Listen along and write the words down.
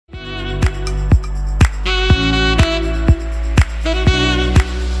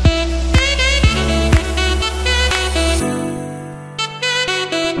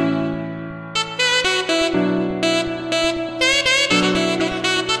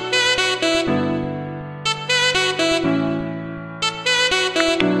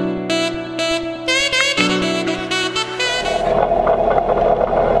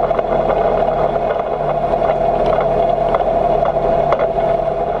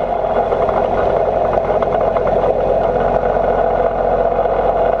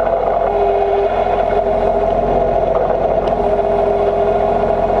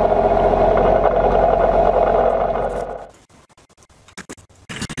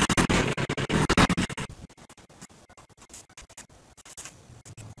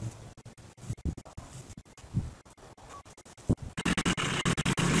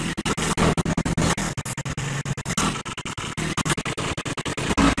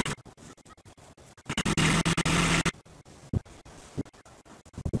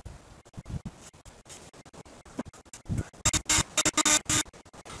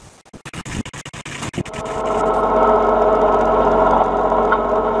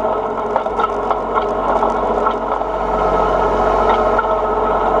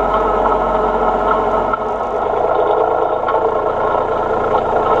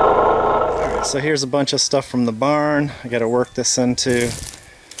So here's a bunch of stuff from the barn. I got to work this into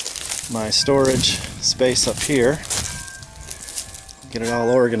my storage space up here. Get it all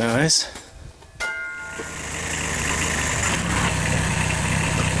organized.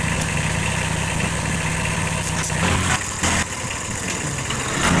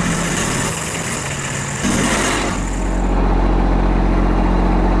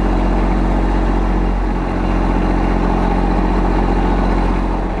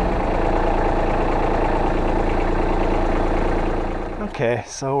 Okay,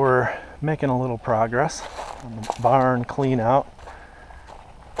 so we're making a little progress on the barn clean out.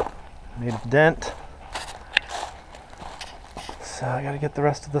 Made a dent. So I gotta get the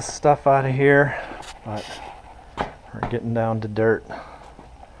rest of this stuff out of here, but we're getting down to dirt.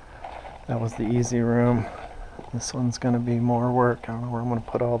 That was the easy room. This one's gonna be more work. I don't know where I'm gonna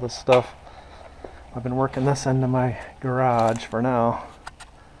put all this stuff. I've been working this into my garage for now.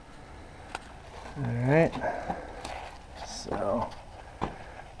 Alright. So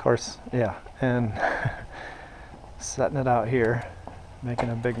of course, yeah, and setting it out here,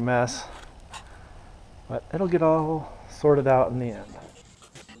 making a big mess, but it'll get all sorted out in the end.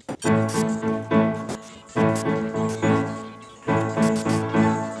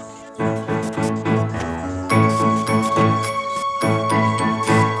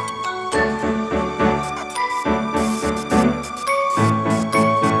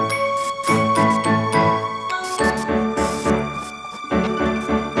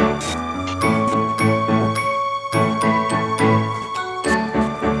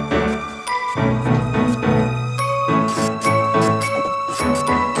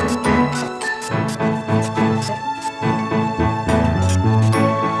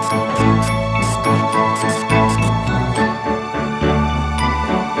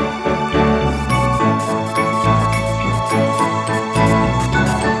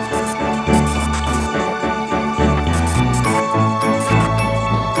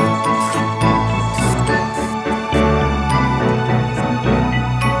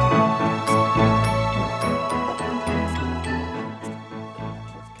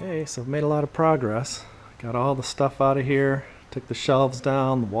 Okay, so I've made a lot of progress. Got all the stuff out of here. Took the shelves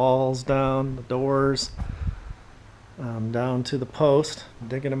down, the walls down, the doors down to the post.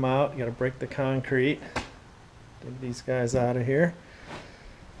 Digging them out. You got to break the concrete. Dig these guys out of here.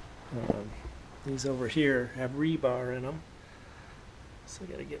 These over here have rebar in them, so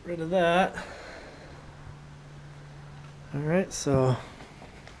I got to get rid of that. All right, so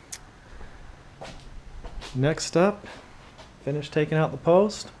next up, finish taking out the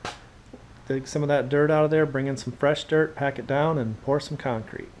post. Dig some of that dirt out of there, bring in some fresh dirt, pack it down, and pour some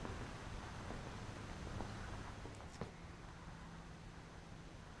concrete.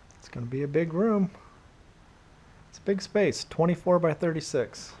 It's going to be a big room. It's a big space, 24 by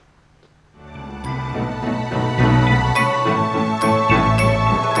 36.